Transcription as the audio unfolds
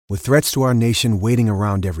With threats to our nation waiting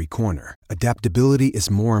around every corner, adaptability is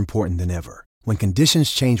more important than ever. When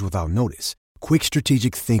conditions change without notice, quick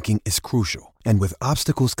strategic thinking is crucial. And with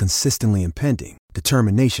obstacles consistently impending,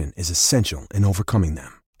 determination is essential in overcoming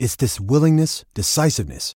them. It's this willingness,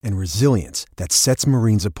 decisiveness, and resilience that sets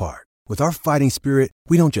Marines apart. With our fighting spirit,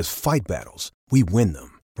 we don't just fight battles, we win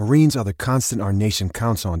them. Marines are the constant our nation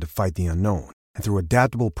counts on to fight the unknown. And through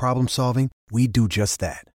adaptable problem solving, we do just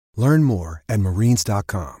that. Learn more at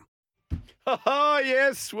marines.com. Oh,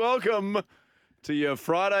 yes. Welcome to your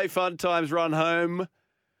Friday Fun Times run home.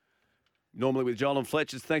 Normally with Joel and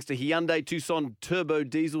Fletch. It's thanks to Hyundai Tucson Turbo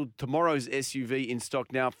Diesel. Tomorrow's SUV in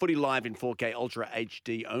stock now. Footy live in 4K Ultra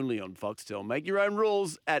HD only on Foxtel. Make your own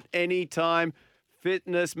rules at any time.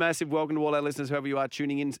 Fitness, massive welcome to all our listeners, whoever you are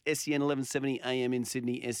tuning in. SEN 1170 AM in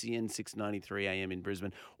Sydney, SEN 693 AM in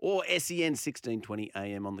Brisbane, or SEN 1620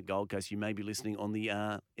 AM on the Gold Coast. You may be listening on the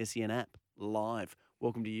SEN app live.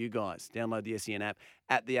 Welcome to you guys. Download the SEN app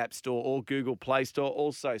at the App Store or Google Play Store.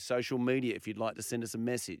 Also, social media, if you'd like to send us a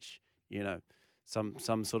message, you know, some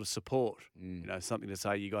sort of support, you know, something to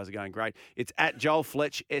say you guys are going great. It's at Joel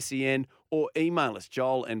Fletch, SEN, or email us,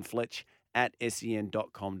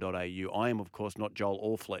 joelandfletch@sen.com.au. I am, of course, not Joel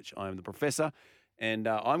or Fletch. I am the professor, and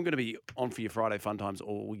I'm going to be on for your Friday Fun Times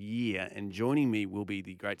all year, and joining me will be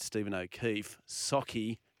the great Stephen O'Keefe.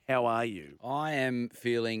 Socky, how are you? I am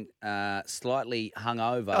feeling slightly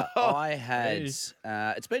hungover.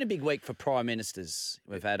 It's been a big week for Prime Ministers.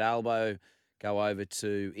 We've had Albo go over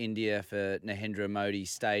to India for Narendra Modi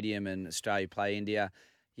Stadium and Australia play India.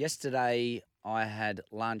 Yesterday, I had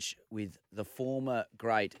lunch with the former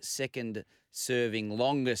great second-serving,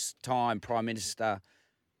 longest-time Prime Minister,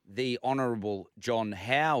 the Honourable John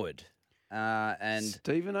Howard. And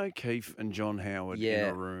Stephen O'Keefe and John Howard in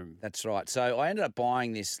a room. That's right. So I ended up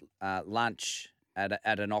buying this lunch at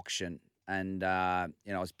an auction, and I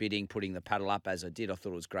was putting the paddle up as I did. I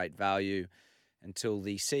thought it was great value until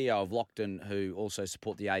the CEO of Lockton, who also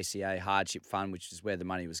support the ACA Hardship Fund, which is where the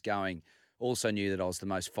money was going, also knew that I was the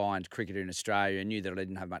most fined cricketer in Australia and knew that I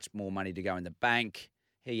didn't have much more money to go in the bank.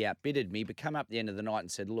 He outbidded me, but come up at the end of the night and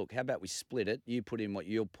said, look, how about we split it? You put in what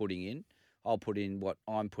you're putting in. I'll put in what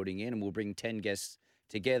I'm putting in, and we'll bring 10 guests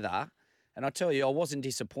together. And I tell you, I wasn't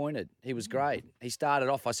disappointed. He was great. He started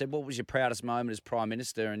off, I said, what was your proudest moment as Prime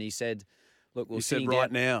Minister? And he said, look, we'll see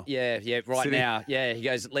right now. Yeah, right now. Yeah, he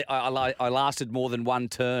goes, I lasted more than one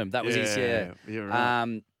term. That was his, You're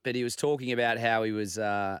right. But he was talking about how he was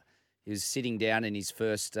sitting down in his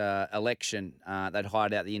first election. They'd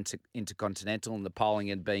hired out the Intercontinental, and the polling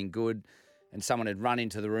had been good. And someone had run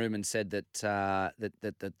into the room and said that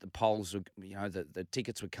the polls were, the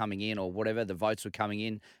tickets were coming in or whatever, the votes were coming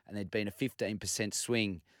in, and there'd been a 15%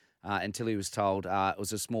 swing until he was told it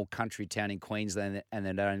was a small country town in Queensland and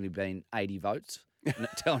there'd only been 80 votes.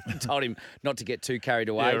 Told him not to get too carried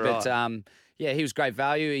away. Yeah, right. But, he was great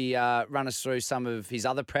value. He ran us through some of his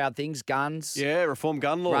other proud things, guns. Yeah, reform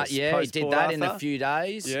gun laws. Right, he did Port that in Arthur. a few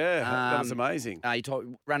days. Yeah, that was amazing. He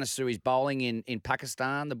ran us through his bowling in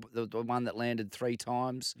Pakistan, the one that landed 3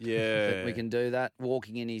 times. Yeah. That we can do that.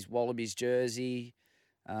 Walking in his Wallabies jersey.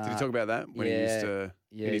 Did he talk about that when he used to,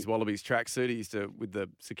 in his Wallabies tracksuit, he used to, with the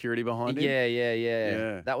security behind him?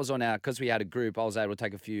 Yeah. That was on because we had a group, I was able to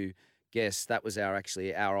take a few guests. That was our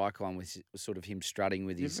icon was sort of him strutting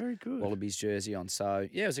with his very good. Wallabies jersey on. So,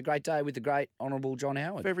 it was a great day with the great Honourable John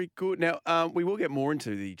Howard. Very good. Now, we will get more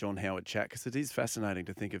into the John Howard chat because it is fascinating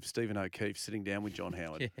to think of Stephen O'Keefe sitting down with John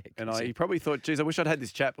Howard. He probably thought, geez, I wish I'd had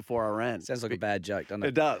this chat before I ran. Sounds like a bad joke, doesn't it?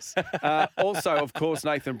 It does. Also, of course,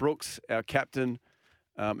 Nathan Brooks, our captain,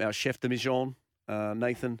 our chef de mission.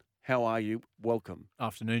 Nathan, how are you? Welcome.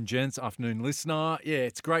 Afternoon, gents. Afternoon, listener. Yeah,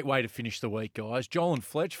 it's a great way to finish the week, guys. Joel and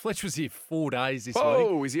Fletch. Fletch was here 4 days this week.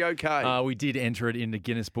 Oh, is he okay? We did enter it in the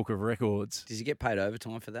Guinness Book of Records. Does he get paid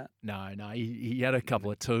overtime for that? No. He had a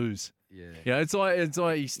couple of twos. Yeah. It's like he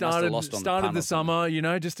started the summer,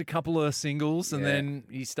 just a couple of singles, and Yeah. then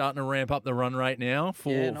he's starting to ramp up the run rate now.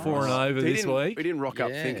 Four and over He this didn't- week. He didn't rock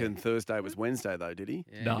up thinking Thursday was Wednesday, though, did he?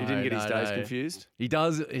 Yeah. No, He didn't get his days no. confused? He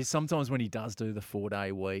does. Sometimes when he does do the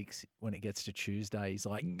 4-day weeks, when it gets to Tuesday, he's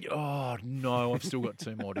like, oh, no, I've still got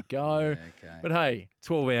 2 more to go. Okay. But hey,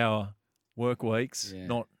 12-hour work weeks, Yeah.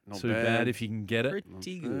 not too bad. bad if you can get it.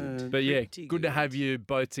 Pretty good. But yeah, Pretty good to have you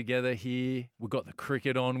both together here. We've got the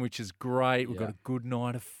cricket on, which is great. We've got a good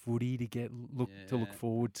night of footy to look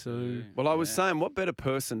forward to. Well, I was saying, what better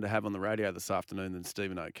person to have on the radio this afternoon than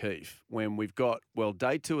Stephen O'Keefe when we've got,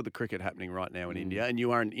 day 2 of the cricket happening right now in India, and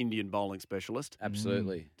you are an Indian bowling specialist.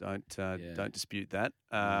 Absolutely. Don't dispute that.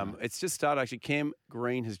 It's just started, actually. Cam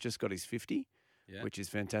Green has just got his 50. which is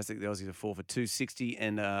fantastic. The Aussies are 4 for 260.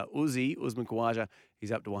 And Usman Khawaja,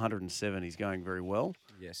 he's up to 107. He's going very well.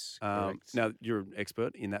 Yes, correct. Now, you're an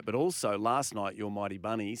expert in that. But also, last night, your Mighty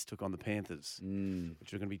Bunnies took on the Panthers, Mm.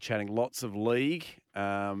 which we're going to be chatting lots of league.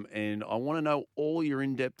 And I want to know all your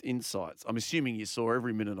in-depth insights. I'm assuming you saw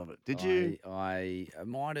every minute of it. Did you? I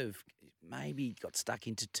might have maybe got stuck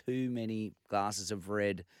into too many glasses of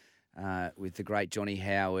red with the great Johnny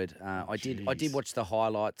Howard. I did jeez. watch the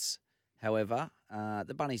highlights. However,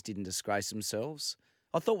 the Bunnies didn't disgrace themselves.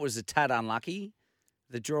 I thought it was a tad unlucky.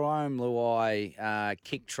 The Jerome Luai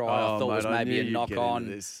kick try I thought was maybe a knock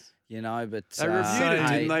on. You know, but They reviewed it,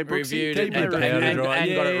 didn't they, Brooksy? Reviewed it Keep it and got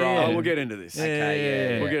it Yeah. wrong. Oh, we'll get into this.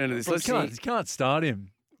 Okay, yeah. We'll get into this. Let's You can't start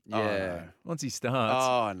him Yeah. once he starts.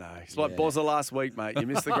 Oh, no. It's like Yeah. Bozza last week, mate. You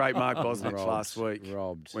missed the great Mark Bosnich Robbed, last week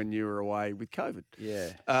robbed. when you were away with COVID.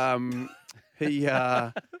 Yeah.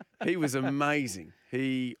 He was amazing.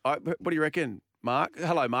 What do you reckon, Mark?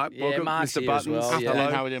 Hello, Mark. Yeah, Welcome, Mark's Mr. here as Buttons. well, yeah.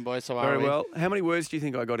 Hello. How are we doing, boys? So Very are we? well. How many words do you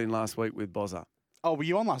think I got in last week with Bozza? Oh, were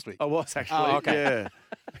you on last week? I was actually. Oh, okay. Yeah.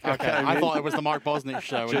 Okay, came I in. thought it was the Mark Bosnich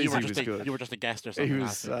show, and Jeez, you were he was good. you were just a guest or He something.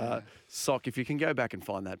 was last week, Sock. If you can go back and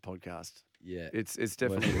find that podcast, Yeah. it's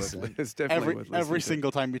definitely worth listening. it's definitely worth listening every to.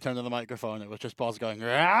 single time you turned on the microphone, it was just Boz going,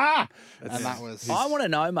 "Rah!" and That's- that was. I want to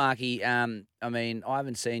know, Marky. I mean, I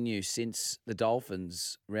haven't seen you since the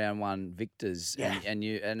Dolphins round one victors, Yeah.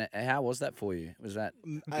 and how was that for you? Was that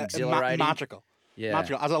Ma- exhilarating? magical. Yeah.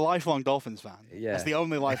 Magical. As a lifelong Dolphins fan, Yeah. as the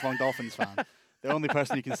only lifelong Dolphins fan, the only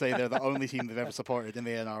person you can say they're the only team they've ever supported in the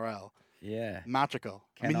NRL. Yeah. Magical.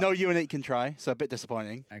 I mean, Cannot- no UNH can try, so a bit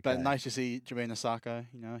disappointing. But Okay. nice to see Jermaine Osaka.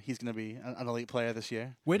 You know, he's going to be an elite player this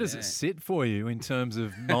year. Where does Yeah. it sit for you in terms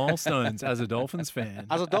of milestones as a Dolphins fan?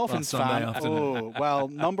 As a Dolphins Sunday fan, afternoon? well,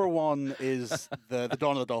 number one is the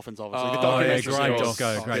Dawn of the Dolphins, obviously. the Oh, documentary yeah, great series.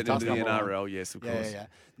 doco, Oh, great Get into that's the number one. NRL, yes, of Yeah, course. yeah, yeah.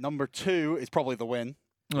 Number two is probably the win.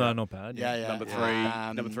 Oh, not bad. Yeah, yeah.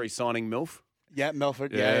 Number three, signing MILF. Yeah,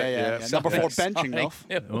 Milford. Yeah, Yeah, yeah. yeah. Number four, Sorry. benching Milf.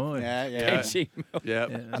 Oh, Yeah, yeah. Benching. Yeah.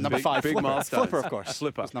 And number five, big Flipper. milestones. Flipper, of course.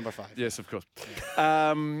 Flipper. That's number five. Yes, of course.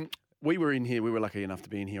 We were in here. We were lucky enough to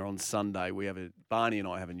be in here on Sunday. Barney and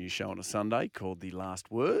I have a new show on a Sunday called The Last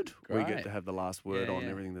Word. We get Great. to have the last word Yeah, on yeah.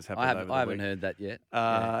 everything that's happened I over haven't, the I haven't week. heard that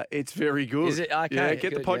yet. It's very good. Is it? Okay, Yeah,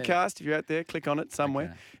 get the good, yeah. podcast if you're out there. Click on it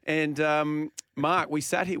somewhere. Okay. And Mark, we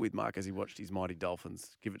sat here with Mark as he watched his mighty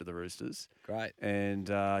Dolphins give it to the Roosters. Great. And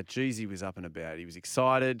geez, he was up and about. He was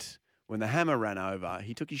excited. When the hammer ran over,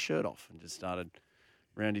 he took his shirt off and just started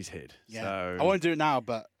round his head. Yeah. So, I won't do it now,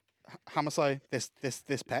 but Hamasai, this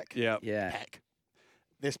peck. Yeah. Yeah. Peck.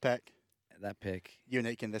 This peck. That pick.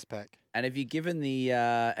 Unique in this peck. And have you given the?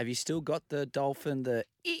 Have you still got the dolphin?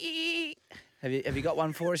 Have you got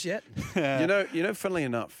one for us yet? You know, funnily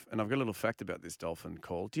enough, and I've got a little fact about this dolphin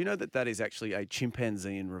call. Do you know that is actually a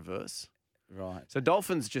chimpanzee in reverse? Right. So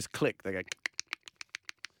dolphins just click. They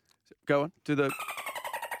go on, do the.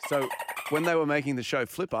 So when they were making the show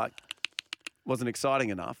Flipper, wasn't exciting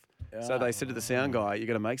enough. So they said to the sound guy, "You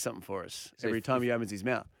got to make something for us So every if- time he opens his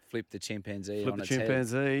mouth." Flip the chimpanzee Flip on the its head.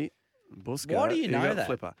 chimpanzee. Buska, Why do you know got that?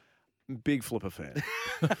 Flipper. Big Flipper fan.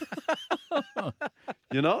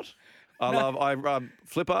 You're not? I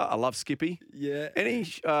Flipper. I love Skippy. Yeah. Any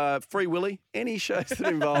Free Willy. Any shows that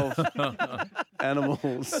involve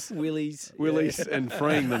animals, Willies. willies, and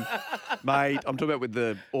freeing them, mate. I'm talking about with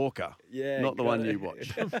the orca. Yeah, not the got one it. you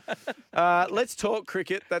watch. Let's talk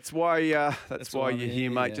cricket. That's why. That's why why I'm you're here,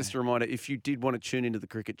 here, mate. yeah. Just a reminder: if you did want to tune into the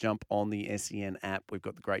Cricket Jump on the SEN app, we've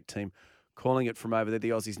got the great team calling it from over there. The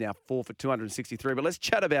Aussies now 4 for 263. But let's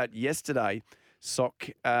chat about yesterday, Sock.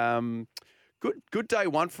 Good day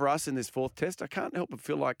one for us in this fourth test. I can't help but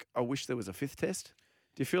feel like I wish there was a fifth test.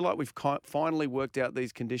 Do you feel like we've finally worked out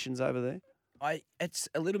these conditions over there? It's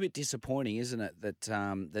a little bit disappointing, isn't it, that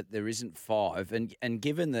that there isn't five, and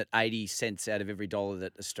given that 80 cents out of every dollar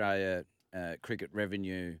that Australia cricket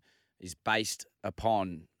revenue is based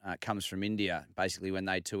upon comes from India. Basically, when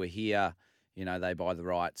they tour here, you know, they buy the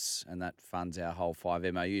rights, and that funds our whole 5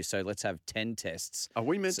 MOU. So let's have 10 tests. Are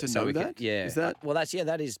we meant to know we that? Can, yeah. Is that? Well, that's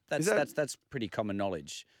that- that's pretty common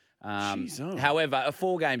knowledge. Jeez, oh. However, a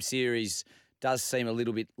 4-game series does seem a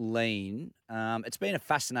little bit lean. It's been a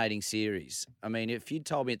fascinating series. I mean, if you'd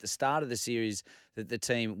told me at the start of the series that the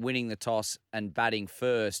team winning the toss and batting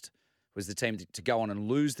first was the team to go on and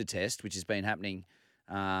lose the test, which has been happening,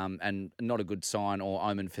 and not a good sign or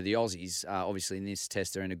omen for the Aussies. Obviously, in this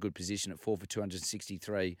test, they're in a good position at 4 for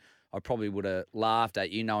 263. I probably would have laughed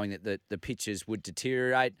at you knowing that the pitches would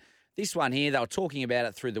deteriorate. This one here, they were talking about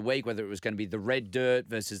it through the week, whether it was going to be the red dirt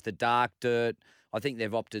versus the dark dirt. I think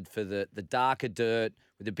they've opted for the darker dirt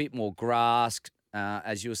with a bit more grass,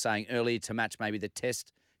 as you were saying earlier, to match maybe the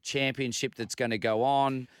test championship that's going to go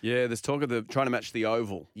on. Yeah, there's talk of trying to match the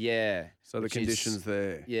Oval. Yeah. So the which conditions is,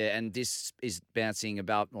 there. Yeah, and this is bouncing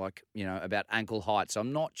about about ankle height. So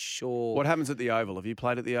I'm not sure. What happens at the Oval? Have you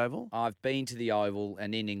played at the Oval? I've been to the Oval,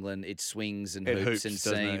 and in England it swings and It hoops and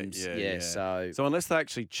doesn't it? seams. Yeah. So unless they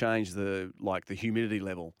actually change the humidity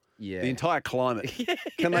level, yeah. the entire climate,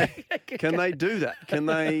 can they do that? Can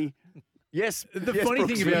they? Yes. The yes, funny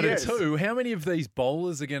Brooks, thing about yes. it too, how many of these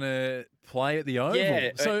bowlers are going to play at the Oval?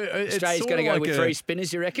 Yeah, so it's Australia's sort going to of go like with 3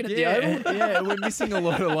 spinners, you reckon, at the Oval? Yeah, we're missing a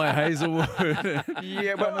lot of like Hazelwood.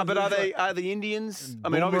 Yeah, but are the Indians? I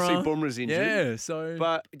mean, obviously Bumrah's injured. Yeah, so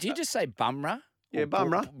But Did you just say Bumrah? yeah, Or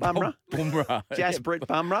Bumrah. Bumrah. Jasprit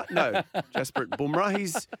Bumrah. No, Jasprit Bumrah.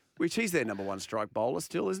 He's their number one strike bowler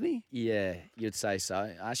still, isn't he? Yeah, you'd say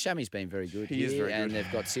so. Shami's been very good He is here, very and good.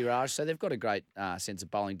 they've got Siraj, so they've got a great sense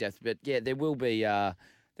of bowling depth. But yeah, there'll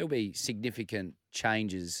be significant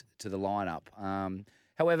changes to the lineup.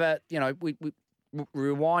 However, we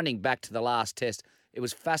rewinding back to the last test, it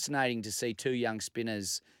was fascinating to see 2 young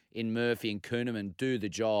spinners in Murphy and Kuhneman do the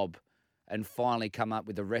job and finally come up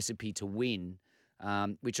with a recipe to win.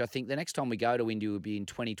 Which I think the next time we go to India will be in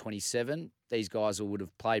 2027. These guys would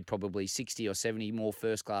have played probably 60 or 70 more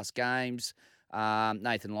first-class games.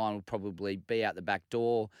 Nathan Lyon will probably be out the back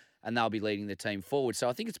door, and they'll be leading the team forward. So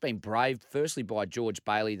I think it's been brave, firstly by George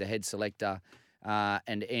Bailey, the head selector,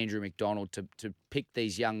 and Andrew McDonald to pick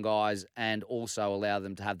these young guys and also allow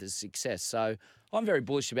them to have the success. So I'm very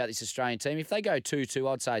bullish about this Australian team. If they go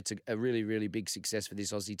 2-2, I'd say it's a really, really big success for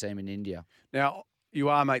this Aussie team in India. Now, you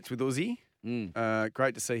are mates with Uzi. Mm.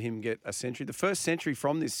 Great to see him get a century. The first century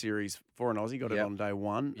from this series for an Aussie, got it Yep. on day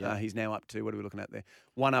one. Yep. He's now up to, what are we looking at there?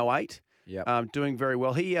 108. Yep. Doing very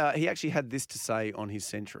well. He actually had this to say on his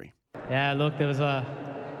century. Yeah, look, there was a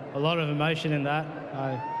lot of emotion in that.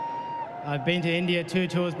 I've been to India 2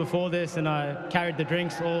 tours before this, and I carried the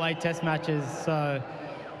drinks all 8 test matches. So,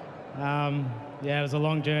 it was a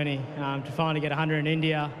long journey. To finally get 100 in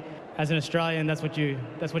India, as an Australian, that's what you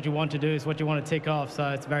want to do. It's what you want to tick off. So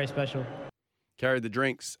it's very special. Carried the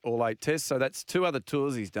drinks all 8 tests. So that's 2 other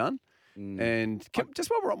tours he's done. And just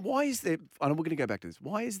while we're on, why is there? I know we're going to go back to this.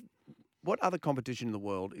 What other competition in the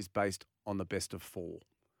world is based on the best of 4,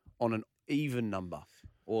 on an even number?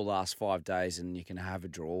 All last 5 days, and you can have a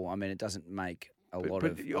draw. I mean, it doesn't make a lot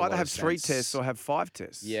But of. you a lot either of have 3 sense. tests or have 5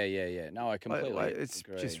 tests. Yeah. No, I completely. It's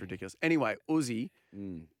agree. just ridiculous. Anyway, Uzi,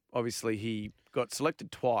 obviously he got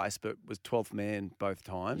selected twice, but was 12th man both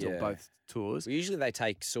times or Yeah. both tours. Well, usually they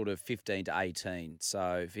take sort of 15 to 18.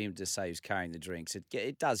 So for him to say he's carrying the drinks,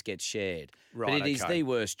 it does get shared. Right, but it is okay. the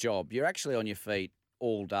worst job. You're actually on your feet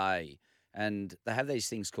all day, and they have these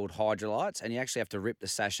things called hydrolytes, and you actually have to rip the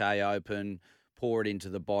sachet open, pour it into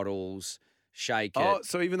the bottles, shake it. Oh,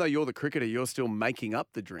 so even though you're the cricketer, you're still making up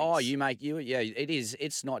the drinks. Oh, it is.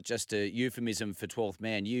 It's not just a euphemism for 12th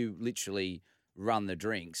man. You literally run the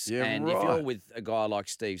drinks. Yeah, and if right. you're with a guy like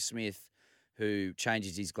Steve Smith, who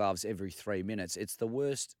changes his gloves every 3 minutes, it's the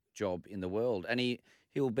worst job in the world. And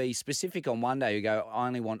he'll be specific on one day. He'll go, I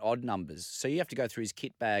only want odd numbers. So you have to go through his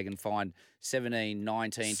kit bag and find 17,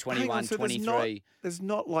 19, Hang 21, on, so 23. There's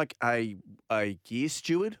not like a gear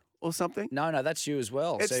steward or something? No, that's you as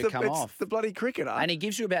well. It's so you come off. the bloody cricketer. And he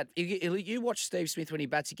gives you about, you watch Steve Smith when he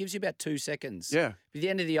bats, he gives you about 2 seconds. Yeah. At the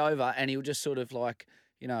end of the over, and he'll just sort of like,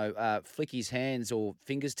 flick his hands or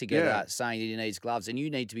fingers together Yeah. saying that he needs gloves, and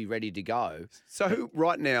you need to be ready to go. So who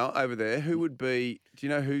right now over there, who would be, do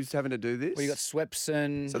you know who's having to do this? Well, you got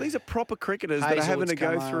Swepson. So these are proper cricketers that are having to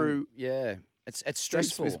go through. Yeah. It's Steve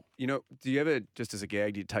stressful. Smith, do you ever, just as a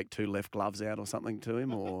gag, do you take 2 left gloves out or something to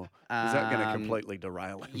him, or is that going to completely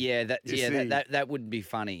derail him? Yeah, You see? that wouldn't be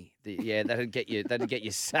funny. That'd get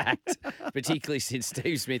you sacked, particularly since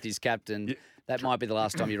Steve Smith is captain. That might be the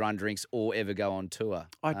last time you run drinks or ever go on tour.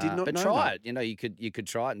 I did not but know try that. it. You could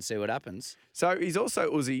try it and see what happens. So he's also,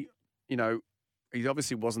 Uzi, he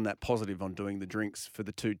obviously wasn't that positive on doing the drinks for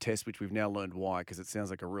the 2 tests, which we've now learned why, because it sounds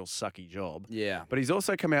like a real sucky job. Yeah. But he's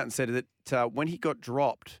also come out and said that when he got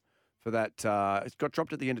dropped for that, it got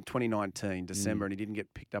dropped at the end of 2019, December, and he didn't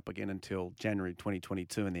get picked up again until January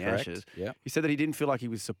 2022 in the Correct. Ashes. Yeah. He said that he didn't feel like he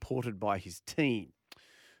was supported by his team.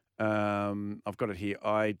 I've got it here.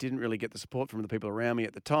 I didn't really get the support from the people around me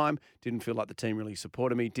at the time. Didn't feel like the team really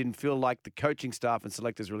supported me. Didn't feel like the coaching staff and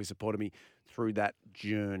selectors really supported me through that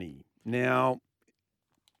journey. Now,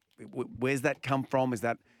 where's that come from? Is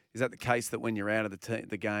that the case that when you're out of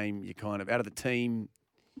the game, you're kind of out of the team,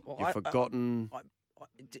 you're forgotten?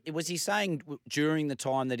 Was he saying during the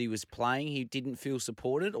time that he was playing he didn't feel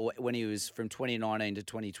supported, or when he was from 2019 to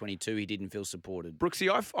 2022 he didn't feel supported? Brooksy,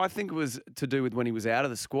 I think it was to do with when he was out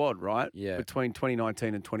of the squad, right? Yeah. Between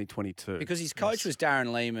 2019 and 2022. Because his coach was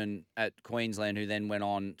Darren Lehman at Queensland, who then went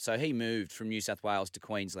on. So he moved from New South Wales to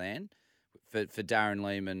Queensland for Darren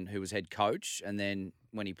Lehman, who was head coach. And then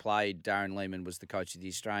when he played, Darren Lehman was the coach of the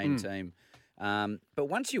Australian team. But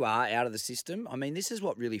once you are out of the system, I mean, this is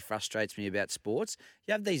what really frustrates me about sports.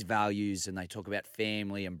 You have these values and they talk about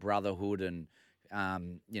family and brotherhood and,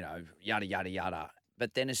 yada, yada, yada.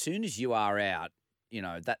 But then as soon as you are out,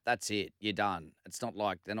 that's it. You're done. It's not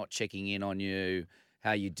like they're not checking in on you.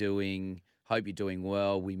 How you doing? Hope you're doing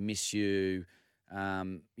well. We miss you.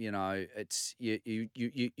 It's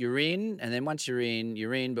you're in, and then once you're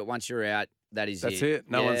in. But once you're out, that's it.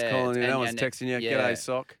 No one's calling you. No one's texting you. G'day,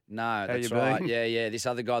 sock. No, How that's you right. been? Yeah. This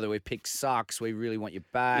other guy that we picked sucks. We really want you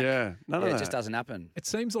back. Yeah, none of It that. just doesn't happen. It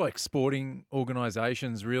seems like sporting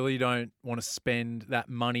organisations really don't want to spend that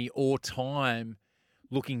money or time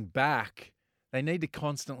looking back. They need to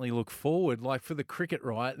constantly look forward. Like for the cricket,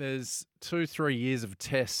 right, there's 2-3 years of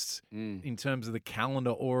tests in terms of the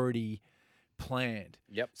calendar already planned.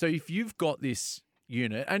 Yep. So if you've got this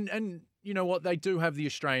unit, and you know what, they do have the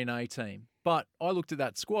Australian A team, but I looked at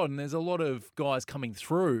that squad and there's a lot of guys coming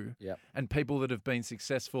through and people that have been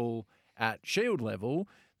successful at Shield level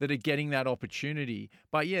that are getting that opportunity.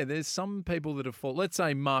 But yeah, there's some people that have fallen. Let's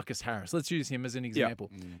say Marcus Harris. Let's use him as an example.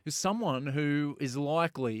 Who's someone who is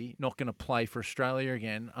likely not going to play for Australia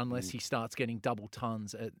again unless he starts getting double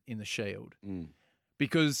tons in the Shield.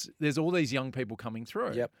 Because there's all these young people coming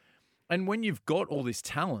through. Yep. And when you've got all this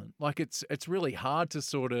talent, like it's really hard to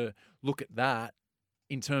sort of look at that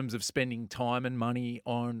in terms of spending time and money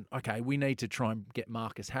on, okay, we need to try and get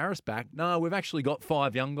Marcus Harris back. No, we've actually got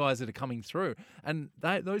 5 young guys that are coming through. And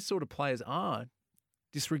those sort of players are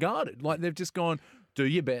disregarded. Like they've just gone, do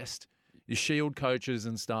your best. Your Shield coaches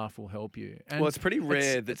and staff will help you. And well, it's pretty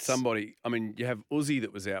rare that somebody, I mean, you have Uzi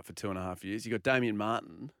that was out for 2.5 years. You got Damien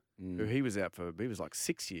Martin, who he was out for, he was like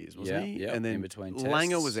 6 years, wasn't he? Yeah, and then in between Langer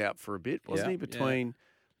tests. was out for a bit, wasn't Yeah, he? Between,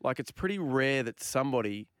 like, it's pretty rare that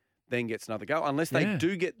somebody then gets another go, unless they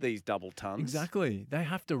do get these double tons. Exactly. They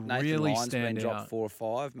have to Nathan really Lyon's stand been out. dropped 4 or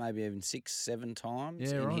 5, maybe even 6, 7 times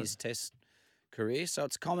in right. his Test career. So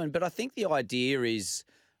it's common. But I think the idea is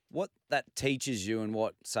what that teaches you, and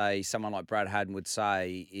what, say, someone like Brad Haddon would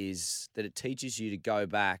say, is that it teaches you to go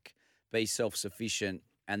back, be self-sufficient,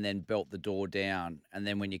 and then belt the door down. And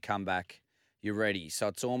then when you come back, you're ready. So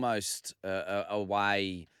it's almost a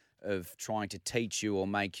way of trying to teach you or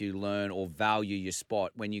make you learn or value your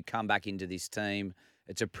spot. When you come back into this team,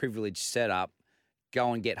 it's a privileged setup.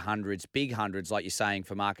 Go and get hundreds, big hundreds, like you're saying,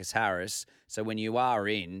 for Marcus Harris. So when you are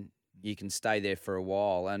in, you can stay there for a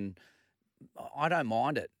while. And I don't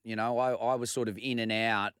mind it. I was sort of in and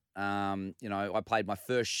out. I played my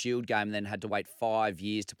first Shield game and then had to wait 5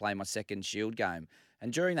 years to play my second Shield game.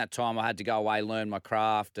 And during that time, I had to go away, learn my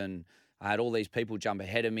craft, and I had all these people jump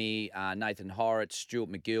ahead of me. Nathan Horrocks,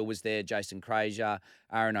 Stuart McGill was there, Jason Frazier,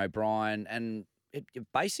 Aaron O'Brien. And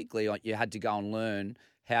basically, you had to go and learn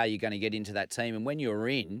how you're going to get into that team. And when you were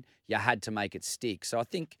in, you had to make it stick. So I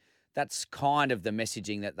think that's kind of the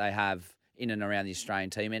messaging that they have in and around the Australian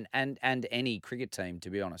team and any cricket team, to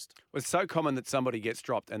be honest. Well, it's so common that somebody gets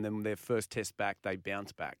dropped and then their first test back, they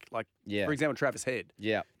bounce back. Like, for example, Travis Head.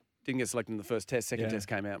 Yeah. Didn't get selected in the first test. Second test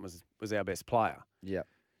came out and was our best player. Yeah.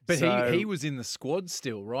 But So- he was in the squad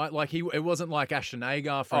still, right? Like it wasn't like Ashton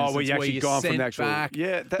Agar, for instance, well, you where actually you gone sent from the actual. back.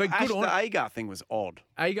 Yeah, but good on the Agar thing was odd.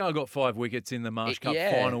 Agar got 5 wickets in the Marsh Cup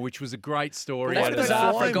yeah. final, which was a great story. That's Why did they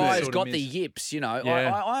bizarre for fly a him guy there? who's Sort of got the missed. yips,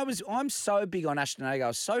 Yeah. I'm so big on Ashton Agar. I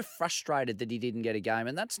was so frustrated that he didn't get a game,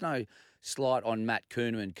 and that's no slight on Matt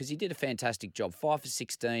Kuhneman because he did a fantastic job. 5 for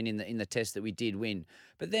 16 in the test that we did win.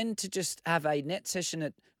 But then to just have a net session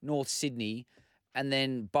at North Sydney and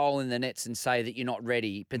then bowl in the nets and say that you're not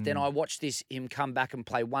ready. But then I watched him come back and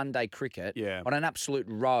play one-day cricket on an absolute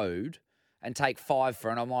road and take 5 for,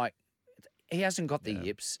 and I'm like, he hasn't got the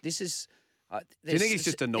yips. This is. Do you think he's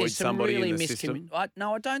just annoyed somebody in the system?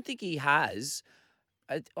 No, I don't think he has.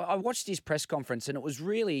 I watched his press conference and it was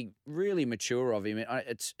really, really mature of him.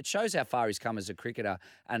 It shows how far he's come as a cricketer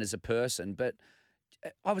and as a person. But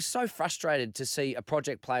I was so frustrated to see a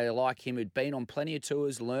project player like him who'd been on plenty of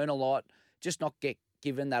tours, learn a lot, just not get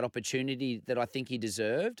given that opportunity that I think he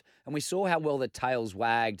deserved. And we saw how well the tails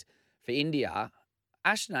wagged for India.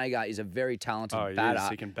 Ashton Agar is a very talented batter. Yes,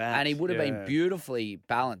 he can bat. And he would have been Yeah. beautifully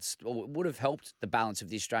balanced, or would have helped the balance of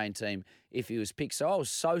the Australian team if he was picked. So I was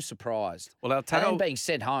so surprised. Well, our And then tail. being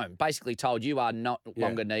sent home, basically told you are no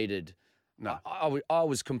longer needed. No. I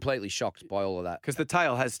was completely shocked by all of that. Because the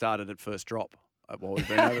tail has started at first drop. While we've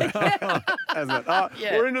been over there. Hasn't it? Oh,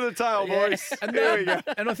 Yeah. We're into the tail, boys. And There we go.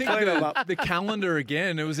 And I think Clean 'em up. the calendar,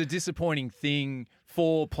 again, it was a disappointing thing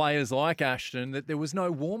for players like Ashton that there was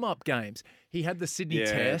no warm-up games. He had the Sydney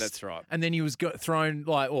Yeah, Test. that's right. And then he was thrown,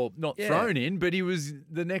 not Yeah. thrown in, but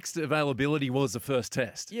the next availability was the first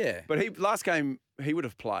test. Yeah. But last game he would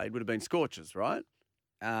have played would have been Scorchers, right?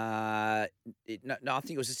 No, I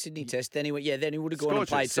think it was a Sydney Test. Then he would have gone and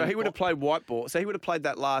played. So he would have played white ball. So he would have played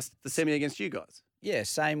the semi against you guys. Yeah,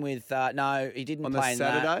 same with no, he didn't On the play in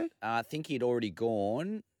Saturday? that. I think he'd already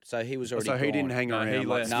gone, so he was already. So he gone. didn't hang No, around. he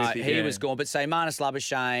like left. No, Smithy he did. was gone. But say Marnus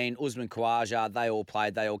Labuschagne, Usman Khawaja, they all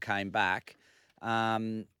played. They all came back.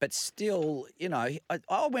 But still, I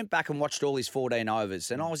went back and watched all his 14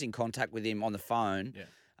 overs, and I was in contact with him on the phone,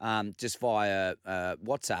 just via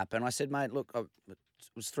WhatsApp. And I said, mate, look, it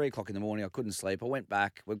was 3 o'clock in the morning. I couldn't sleep. I went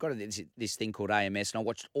back. We've got this thing called AMS, and I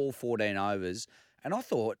watched all 14 overs, and I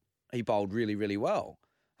thought he bowled really, really well.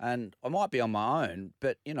 And I might be on my own,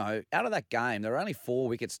 but, out of that game, there were only 4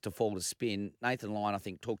 wickets to fall to spin. Nathan Lyon, I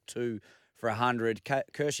think, took 2 for 100.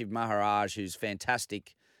 Kershiv Maharaj, who's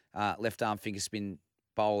fantastic left-arm finger spin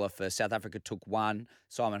bowler for South Africa, took 1.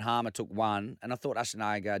 Simon Harmer took 1. And I thought Ashton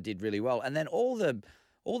Agar did really well. And then all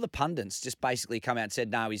the pundits just basically come out and said,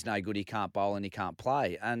 no, he's no good, he can't bowl and he can't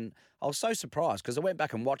play. And I was so surprised because I went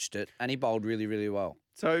back and watched it and he bowled really, really well.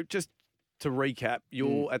 So just to recap,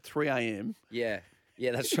 you're at 3 a.m. Yeah.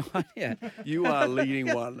 Yeah, that's right. Yeah. You are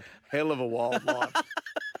leading one hell of a wild life.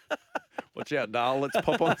 Watch out, Dale. Let's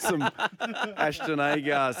pop on some Ashton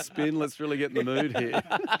Agar spin. Let's really get in the mood here.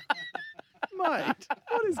 Mate,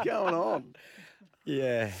 what is going on?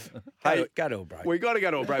 Yeah. Hey, Go to a break. We got to go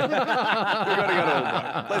to a break. We'll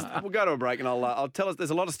go to a break, and I'll tell us. There's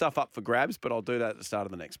a lot of stuff up for grabs, but I'll do that at the start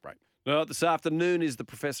of the next break. Well, this afternoon is the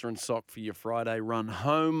Professor and Sock for your Friday run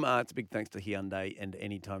home. It's a big thanks to Hyundai and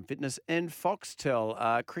Anytime Fitness and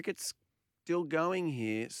Foxtel. Cricket's still going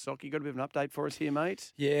here. Sock, you got a bit of an update for us here,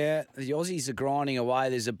 mate? Yeah, the Aussies are grinding away.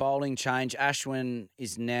 There's a bowling change. Ashwin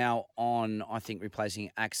is now on, I think, replacing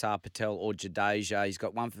Axar Patel or Jadeja. He's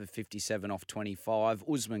got 1 for 57 off 25.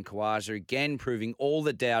 Usman Khawaja again proving all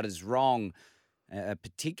the doubters wrong,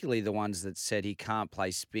 particularly the ones that said he can't play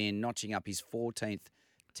spin, notching up his 14th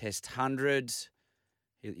Test 100.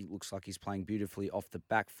 He looks like he's playing beautifully off the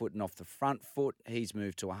back foot and off the front foot. He's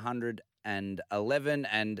moved to 111.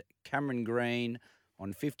 And Cameron Green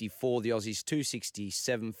on 54. The Aussies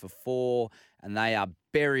 267 for 4. And they are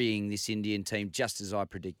burying this Indian team just as I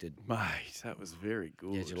predicted. Mate, that was very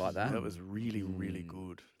good. Yeah, did you like that? That was really, really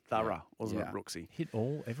good. Thorough, wasn't it, Rooksy? Hit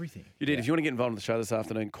everything. You did. If you want to get involved in the show this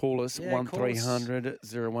afternoon, call us, Yeah, 1300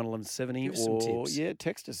 011170 Give us some or tips.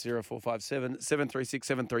 text us 0457 736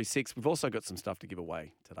 736. We've also got some stuff to give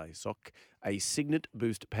away today, Sock. A Signet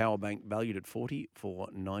Boost power bank valued at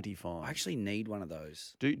 $44.95. I actually need one of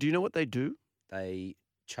those. Do you know what they do? They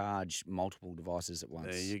charge multiple devices at once.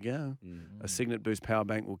 There you go. Mm. A Signet Boost power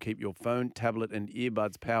bank will keep your phone, tablet, and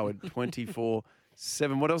earbuds powered 24/7.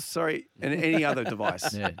 What else? Sorry, and any other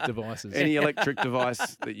device. Yeah, devices. Any electric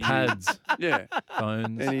device that you Pads, Yeah.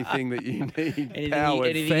 phones, Anything that you need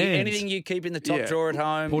powered. fans. Anything you keep in the top Yeah. drawer at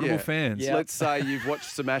home. portable Yeah. fans. Yeah. Let's say you've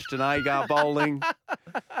watched some Ashton Agar bowling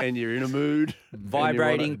and you're in a mood. and you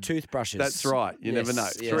Vibrating wanna- toothbrushes. That's right. You never know.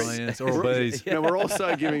 Yes, yes. Giants or bees. Now, we're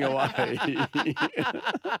also giving away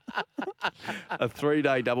a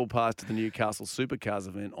 3-day double pass to the Newcastle Supercars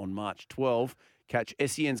event on March 12. Catch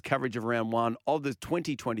SEN's coverage of round 1 of the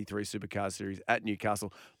 2023 Supercars Series at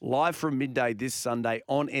Newcastle live from midday this Sunday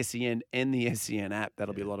on SEN and the SEN app.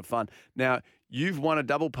 That'll be a lot of fun. Now, you've won a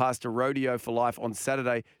double pass to Rodeo for Life on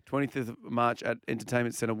Saturday, 25th of March at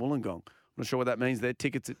Entertainment Centre Wollongong. I'm not sure what that means there.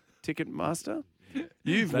 Tickets at Ticketmaster?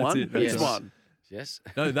 You've That's won. it, Who's yes. won? Yes.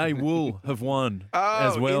 No, they will have won Oh,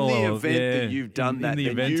 as well. in the of- event yeah, that you've done in that, the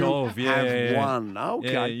then event you of, have won.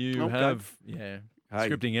 Okay. Yeah, you Okay. have. Yeah. Hey.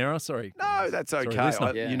 Scripting error. Sorry. No, that's Sorry, okay.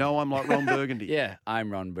 listener. Yeah. You know I'm like Ron Burgundy. Yeah, I'm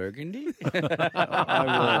Ron Burgundy.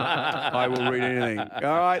 I will read anything. All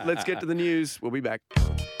right, let's get to the news. We'll be back.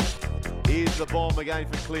 Here's the bomb again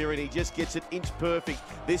for clearing. He just gets it inch perfect.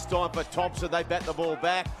 This time for Thompson. They bat the ball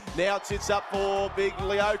back. Now it sits up for Big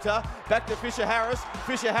Leota. Back to Fisher Harris.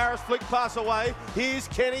 Fisher Harris flick pass away. Here's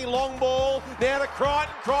Kenny. Long ball. Now to Crichton.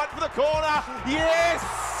 Crichton for the corner. Yes!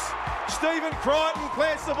 Stephen Crichton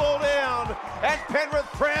plants the ball down. And Penrith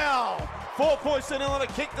prowl. 4 points to 0 and a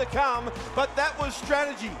kick to come. But that was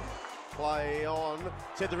strategy. Play on,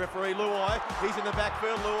 said the referee, Luai. He's in the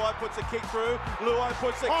backfield. Luai puts a kick through. Luai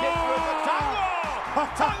puts a kick through for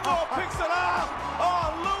Tungmore. Tungmore picks it up.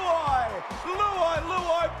 Oh, Luai,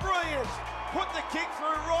 brilliant. put the kick through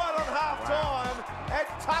right on half-time, and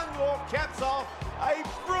Tunglaw caps off a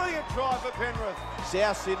brilliant try for Penrith.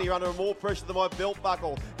 South Sydney are under more pressure than my belt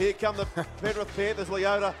buckle. Here come the Penrith Panthers.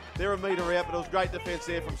 Leota, they're a metre out, but it was great defence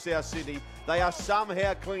there from South Sydney. They are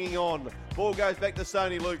somehow clinging on. Ball goes back to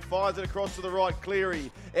Sony Luke, finds it across to the right,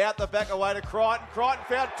 Cleary. Out the back away to Crichton. Crichton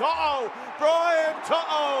found To'o. Brian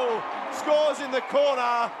To'o scores in the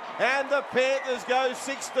corner, and the Panthers go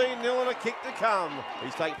 16-0 and a kick to come.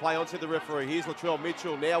 He's taking play on to the referee. Here's Latrell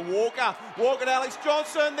Mitchell. Now Walker. Walker to Alex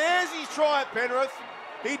Johnson. There's his try at Penrith.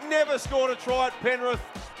 He'd never scored a try at Penrith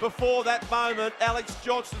before that moment. Alex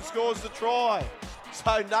Johnson scores the try.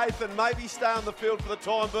 So Nathan maybe stay on the field for the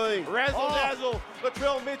time being. Razzle-dazzle,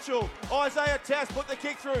 Latrell Mitchell, Isaiah Tass put the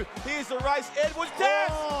kick through. Here's the race, Edwards, Tass!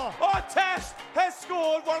 Oh, Tass has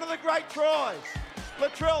scored one of the great tries.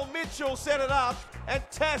 Latrell Mitchell set it up and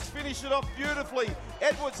Tass finished it off beautifully.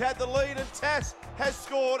 Edwards had the lead and Tass has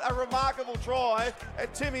scored a remarkable try.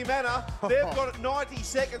 And Timmy Manor, they've got 90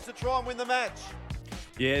 seconds to try and win the match.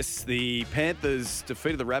 Yes, the Panthers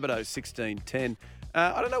defeated the Rabbitohs 16-10.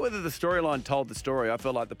 I don't know whether the storyline told the story. I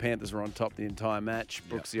felt like the Panthers were on top the entire match.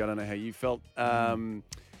 Brooksy, I don't know how you felt. And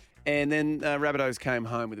then Rabbitohs came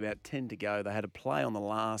home with about 10 to go. They had a play on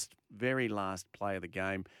the very last play of the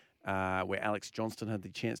game where Alex Johnston had the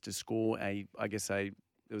chance to score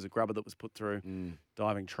there was a grubber that was put through,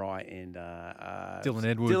 diving try, and Dylan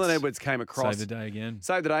Edwards came across. Saved the day again.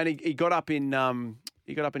 Saved the day, and he got up in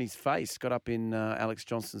his face, got up in Alex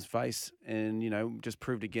Johnston's face, and just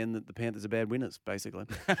proved again that the Panthers are bad winners, basically.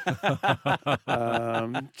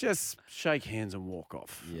 Just shake hands and walk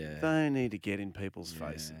off. Yeah. They need to get in people's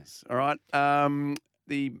faces. All right.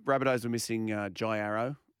 The Rabbitohs were missing Jai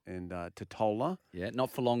Arrow and Totola. Yeah,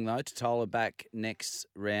 not for long, though. Totola back next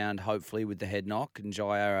round, hopefully, with the head knock. And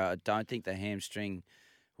Jairo, I don't think the hamstring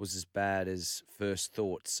was as bad as first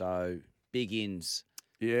thought. So, big ins.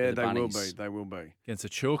 Yeah, the they will Bunnies. be. They will be. Against the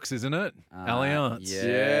Chooks, isn't it? Allianz.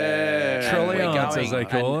 Yeah. Trilliance, as they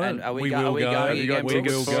call it. And are we we go- will are we go. going Have you got again,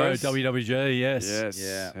 tickets We will for go. us? WWG, yes. Yes.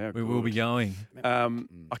 Yeah. How We will be good. going.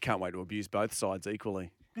 I can't wait to abuse both sides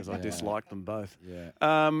equally because I dislike them both. Yeah.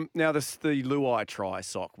 Now, the Luai try,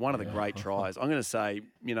 Sock, one of the great tries. I'm going to say,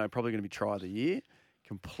 probably going to be try of the year.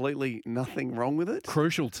 Completely nothing wrong with it.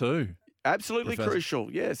 Crucial too. Absolutely Professor.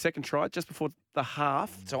 crucial. Yeah, second try just before the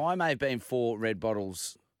half. So I may have been 4 red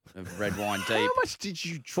bottles of red wine deep. How much did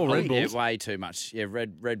you For drink? Red Bulls? Yeah, way too much. Yeah,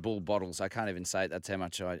 Red Bull bottles. I can't even say that's how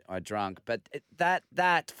much I drunk. But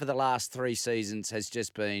that for the last 3 seasons has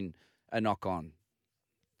just been a knock-on.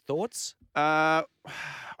 Thoughts? I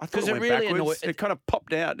thought 'Cause it it went really backwards. annoyed- It kind of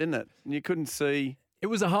popped out, didn't it? And you couldn't see. It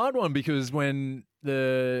was a hard one because when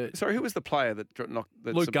the Sorry, who was the player that knocked?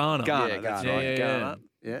 Luke Garner. Garner, Yeah, that's Garner. right. Yeah. Garner.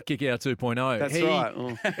 Yeah. kick out 2.0, That's right.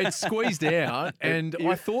 Oh. it squeezed out, and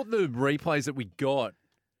I thought the replays that we got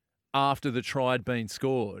after the try had been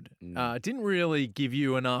scored didn't really give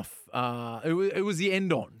you enough. It was the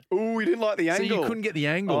end on. Oh, you didn't like the angle. So you couldn't get the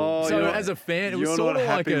angle. Oh, so you're- as a fan, it was You're sort not of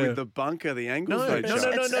like happy a with the bunker, the angles No, they no, chose.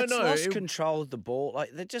 no, no, It's lost It- control of the ball.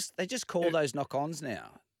 Like they just call those knock-ons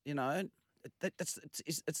now.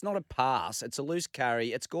 It's not a pass. It's a loose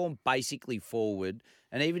carry. It's gone basically forward,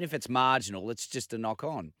 and even if it's marginal, it's just a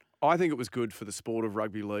knock-on. I think it was good for the sport of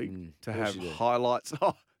rugby league to have you did. highlights.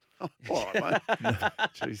 Oh, all right, mate.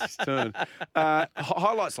 Jeez, his turn.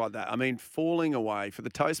 Highlights like that. I mean, falling away for the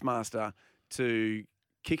Toastmaster to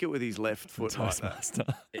kick it with his left foot like that. Toastmaster.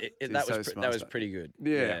 That was Toastmaster. pretty good.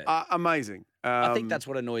 Yeah, amazing. I think that's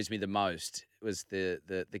what annoys me the most was the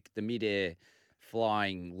mid-air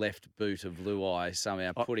flying left boot of Luai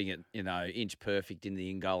somehow putting it, inch perfect in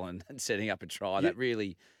the in goal and setting up a try. That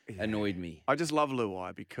really annoyed me. I just love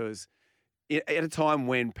Luai because at a time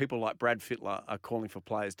when people like Brad Fittler are calling for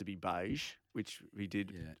players to be beige, which he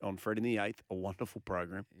did on Fred in the Eighth, a wonderful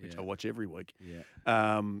program, which I watch every week.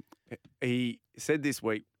 Yeah. He said this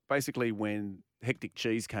week, basically when Hectic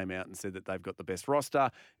Cheese came out and said that they've got the best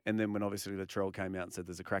roster, and then when obviously Latrell came out and said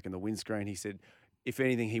there's a crack in the windscreen, he said, if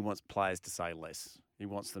anything, he wants players to say less. He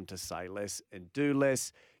wants them to say less and do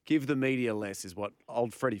less, give the media less, is what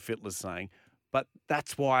old Freddie Fittler's saying. But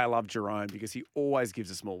that's why I love Jerome, because he always gives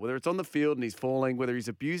us more. Whether it's on the field and he's falling, whether he's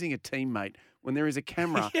abusing a teammate, when there is a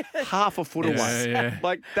camera half a foot away. Yeah.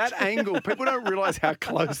 Like that angle, people don't realise how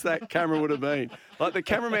close that camera would have been. Like the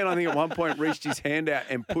cameraman, I think at one point reached his hand out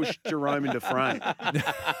and pushed Jerome into frame.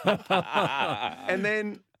 And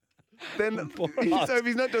then then so if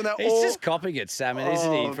he's not doing that, He's just copying it, Salmon,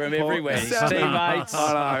 isn't he? From everywhere. His teammates.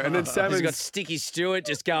 I know. And then Salmon's He's got Sticky Stewart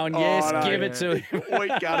just going, yes, give it to him.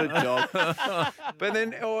 Weak gutted job. But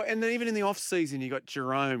then, and then even in the off season, you got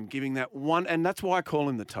Jerome giving that one, and that's why I call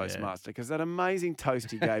him the Toastmaster, because that amazing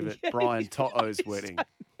toast he gave at Brian To'o's wedding.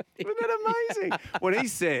 Wasn't that amazing? When he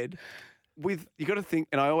said, you got to think,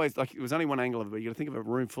 and I always it was only one angle of it, but you got to think of a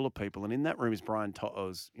room full of people, and in that room is Brian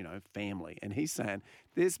To'o's, family, and he's saying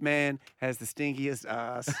this man has the stinkiest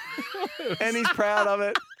ass, and he's proud of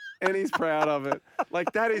it,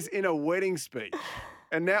 Like that is in a wedding speech,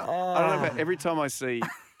 and now I don't know about every time I see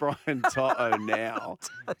Brian To'o now,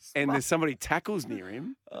 and there's somebody tackles near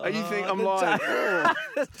him, you think I'm like,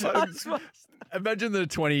 Imagine the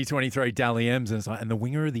 2023 Dally M's, and it's like, and the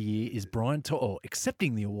winger of the year is Brian To'o.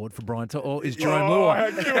 Accepting the award for Brian To'o is Jerome Luai.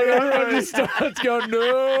 And everyone just starts going,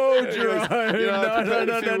 no, Jerome, no.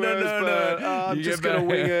 I'm just going to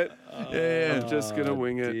wing it. Yeah, I'm just going to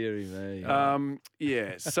wing it. Deary me.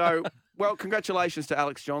 Yeah. So, well, congratulations to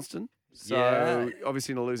Alex Johnston. So,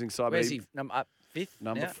 obviously in a losing side. Where's he? Fifth?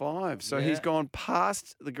 Number now? 5. So he's gone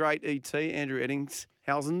past the great ET, Andrew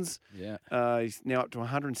Eddinghausens. Yeah. He's now up to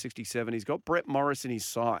 167. He's got Brett Morris in his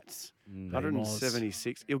sights.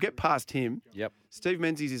 176. He'll get past him. Yep. Steve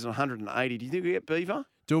Menzies is on 180. Do you think he'll get Beaver?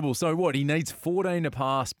 Doable. So what? He needs 14 to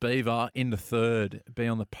pass Beaver in the third, be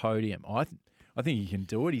on the podium. I think he can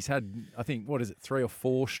do it. He's had, I think, 3 or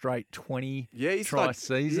 4 straight 20 try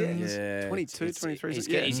seasons? Yeah. 22, 23.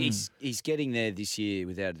 He's getting there this year,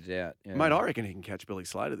 without a doubt. Yeah. Mate, I reckon he can catch Billy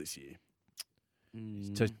Slater this year.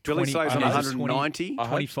 So Billy Slater's on 190.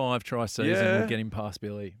 25 try season will get him past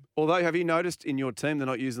Billy. Although, have you noticed in your team they're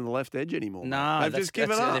not using the left edge anymore? No, they've just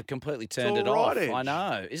given up. They've completely turned it right off. edge. I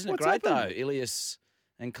know. Isn't it What's great, happened? though? Ilias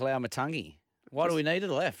and Kalau Matangi. Why do we need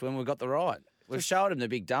a left when we've got the right? We've showed him the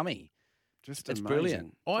big dummy. Just it's amazing.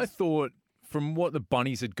 brilliant. I thought from what the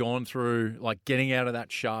Bunnies had gone through, like getting out of that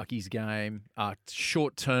Sharkies game,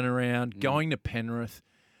 short turnaround, going to Penrith,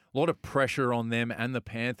 a lot of pressure on them and the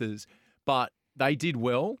Panthers, but they did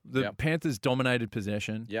well. The Panthers dominated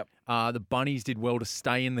possession. Yep. The Bunnies did well to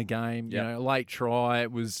stay in the game. You know, late try,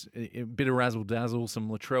 it was a bit of razzle-dazzle, some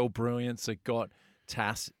Latrell brilliance that got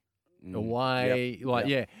Tass away.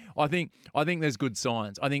 I think there's good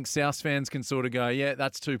signs. I think South fans can sort of go, yeah,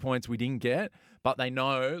 that's 2 points we didn't get, but they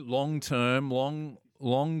know long-term,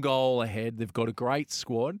 long goal ahead. They've got a great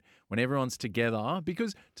squad when everyone's together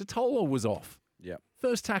because Totola was off. Yep.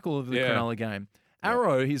 First tackle of the Cronulla game.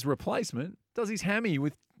 Arrow, his replacement, does his hammy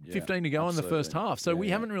with 15 to go in the first half. So we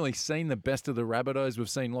haven't really seen the best of the Rabbitohs. We've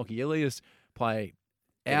seen Lockie Ilias play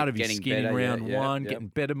out of his skin in round one, getting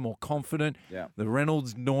better, more confident. Yeah. The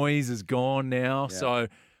Reynolds noise is gone now. Yeah. So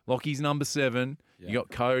Lockie's number 7. Yeah. You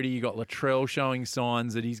got Cody, you got Latrell showing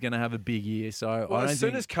signs that he's going to have a big year. So Well, I don't as soon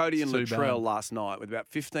think as Cody and it's too Latrell bad. last night, with about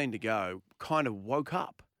 15 to go, kind of woke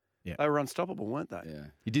up. Yeah. They were unstoppable, weren't they? Yeah.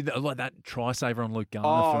 You did like that try saver on Luke Garner.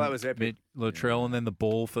 Oh, from that was epic. Latrell and then the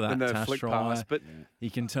ball for that And the Tass flick try. pass. But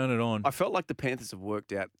He can turn it on. I felt like the Panthers have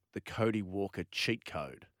worked out the Cody Walker cheat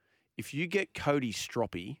code. If you get Cody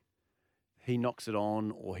stroppy, he knocks it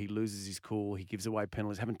on or he loses his cool, he gives away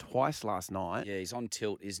penalties. Happened twice last night. Yeah, he's on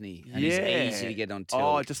tilt, isn't he? And he's easy to get on tilt.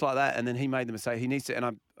 Oh, just like that. And then he made the mistake. He needs to, and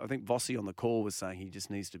I think Vossi on the call was saying he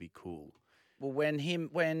just needs to be cool. Well,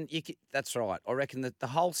 that's right. I reckon that the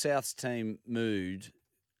whole Souths team mood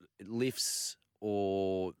lifts,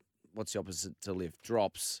 or what's the opposite to lift?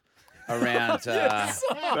 Drops around.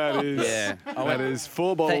 That is, that is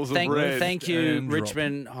 4 bowls of bread. Thank you, and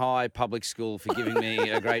Richmond High Public School, for giving me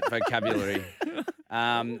a great vocabulary.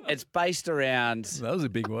 It's based around. That was a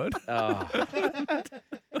big word.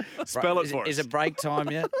 Spell it for us. Is it break time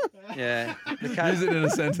yet? Yeah. Use it in a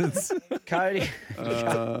sentence. Cody.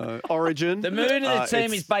 Origin. The mood of the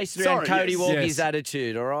team is based around Cody Walker's Yes.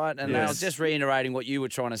 attitude, all right? And I Yes. was just reiterating what you were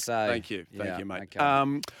trying to say. Thank you, mate.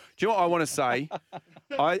 Okay. Do you know what I want to say?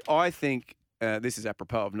 I think this is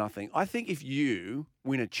apropos of nothing. I think if you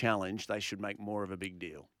win a challenge, they should make more of a big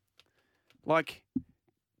deal. Like,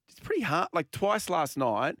 it's pretty hard. Like twice last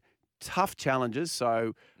night, tough challenges.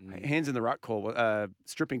 So hands in the ruck call,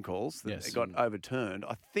 stripping calls that got overturned.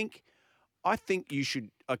 I think you should.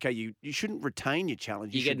 Okay, you shouldn't retain your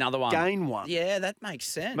challenge. You get another one. Gain one. Yeah, that makes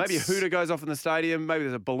sense. Maybe a hooter goes off in the stadium. Maybe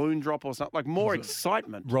there's a balloon drop or something. Like more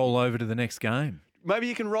excitement. Roll over to the next game. Maybe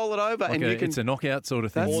you can roll it over Like and you can. it's a knockout sort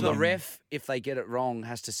of thing. That's Or the not- ref, if they get it wrong,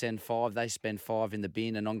 has to send 5. They spend 5 in the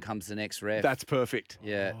bin, and on comes the next ref. That's perfect.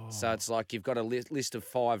 Yeah, so it's like you've got a list of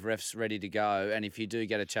 5 refs ready to go, and if you do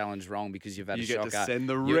get a challenge wrong because you've had You a get shocker, to send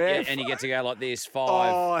the you- ref. and you get to go like this, 5.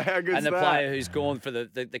 Oh, how good's and the that? player who's gone for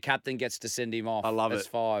the captain gets to send him off. I love That's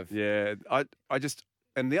it. 5. Yeah, I just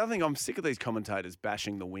And the other thing, I'm sick of these commentators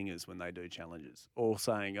bashing the wingers when they do challenges, or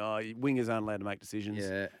saying, wingers aren't allowed to make decisions.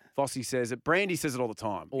 Yeah. Fossey says it. Brandy says it all the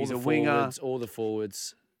time. All He's the a winger. All the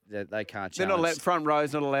forwards, they can't challenge. They're not allowed, front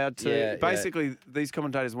row's not allowed to. Yeah, Basically, these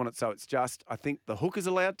commentators want it so it's just, I think the hooker's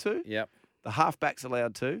allowed to. Yep. The halfback's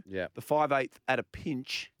allowed to. Yep. The 5/8 at a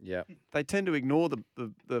pinch. Yep. They tend to ignore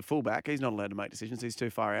the fullback. He's not allowed to make decisions. He's too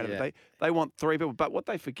far out of Yeah. it. They want three people. But what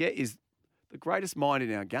they forget is the greatest mind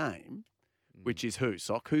in our game, which is who,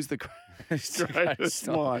 Sock? Who's the greatest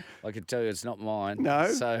mind? I can tell you it's not mine.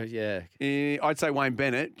 No? So, yeah. I'd say Wayne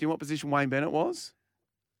Bennett. Do you know what position Wayne Bennett was?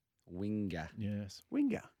 Winger. Yes.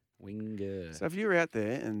 Winger. Winger. So if you were out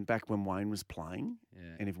there and back when Wayne was playing,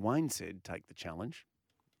 Yeah. and if Wayne said take the challenge,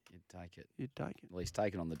 You'd take it. you'd take it. Well, he's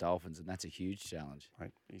taken on the Dolphins, and that's a huge challenge.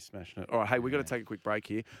 Mate, he's smashing it. All right, hey, we've got to take a quick break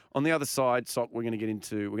here. On the other side, Sock, we're going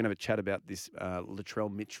to have a chat about this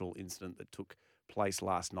Latrell Mitchell incident that took place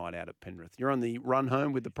last night out at Penrith. You're on the run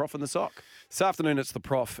home with the Prof and the Sock. This afternoon, it's the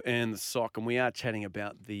Prof and the Sock, and we are chatting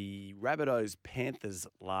about the Rabbitohs Panthers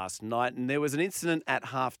last night. And there was an incident at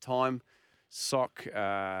halftime. Sock,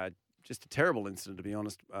 just a terrible incident, to be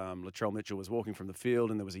honest. Latrell Mitchell was walking from the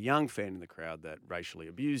field, and there was a young fan in the crowd that racially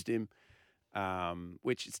abused him,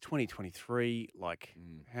 which is 2023. Like,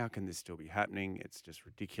 how can this still be happening? It's just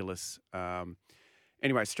ridiculous.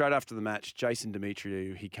 Anyway, straight after the match, Jason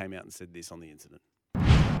Demetriou, he came out and said this on the incident.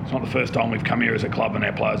 It's not the first time we've come here as a club and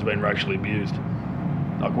our players have been racially abused.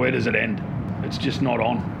 Like, where does it end? It's just not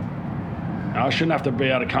on. Now, I shouldn't have to be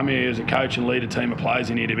able to come here as a coach and lead a team of players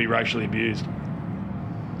in here to be racially abused.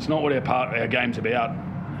 It's not what our game's about,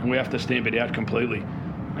 and we have to stamp it out completely.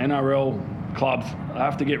 NRL clubs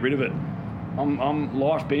have to get rid of it. I'm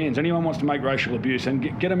life bans. Anyone wants to make racial abuse,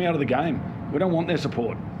 and get them out of the game. We don't want their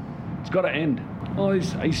support. It's got to end. Oh,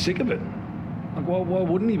 he's sick of it. Like, why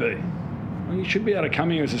wouldn't he be? Well, he should be able to come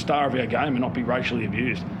here as a star of our game and not be racially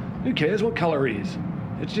abused. Who cares what colour he is?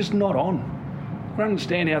 It's just not on. I don't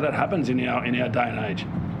understand how that happens in our day and age.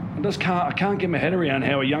 I can't get my head around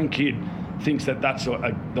how a young kid thinks that that's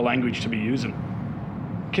the language to be using.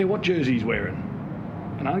 I don't care what jersey he's wearing.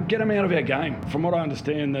 Get him out of our game. From what I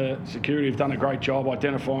understand, the security have done a great job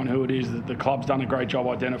identifying who it is. The club's done a great job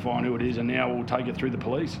identifying who it is, and now we'll take it through the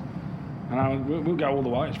police. And we'll go all the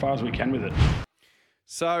way as far as we can with it.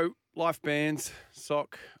 So, life bans,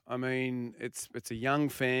 Sock. I mean, it's a young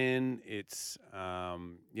fan. It's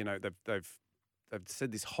they've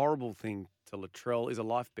said this horrible thing to Latrell. Is a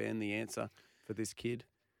life ban the answer for this kid?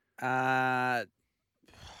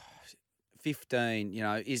 15,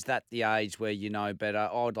 is that the age where you know better?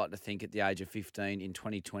 I'd like to think at the age of 15 in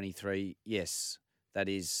 2023, yes, that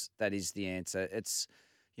is the answer. It's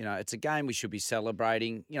a game we should be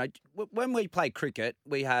celebrating. When we play cricket,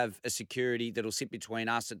 we have a security that'll sit between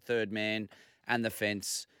us at third man and the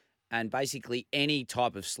fence, and basically any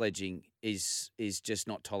type of sledging is just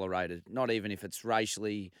not tolerated, not even if it's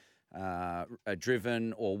racially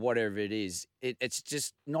driven or whatever it is. It's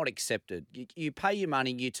just not accepted. You pay your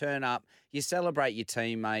money, you turn up, you celebrate your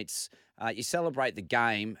teammates, you celebrate the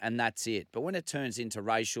game, and that's it. But when it turns into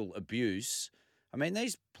racial abuse, I mean,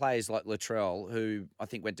 these players like Latrell, who I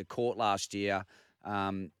think went to court last year,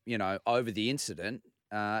 over the incident,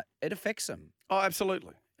 it affects them. Oh,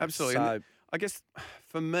 absolutely. Absolutely. So, and I guess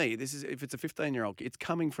for me, this is, if it's a 15-year-old kid, it's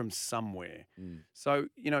coming from somewhere. So,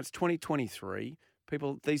 it's 2023.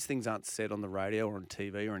 These things aren't said on the radio or on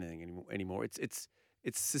TV or anything anymore. It's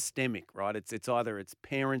systemic, right? It's either it's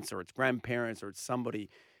parents or it's grandparents or it's somebody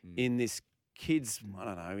in this kid's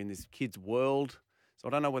world. So I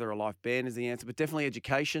don't know whether a life ban is the answer, but definitely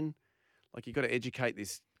education. Like, you've got to educate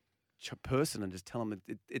this person and just tell them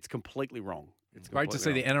it's completely wrong. It's great to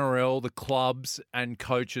see the NRL, the clubs and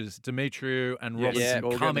coaches, Demetriou and Robinson,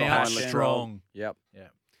 come out strong. Yep.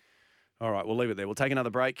 All right, we'll leave it there. We'll take another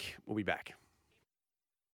break. We'll be back.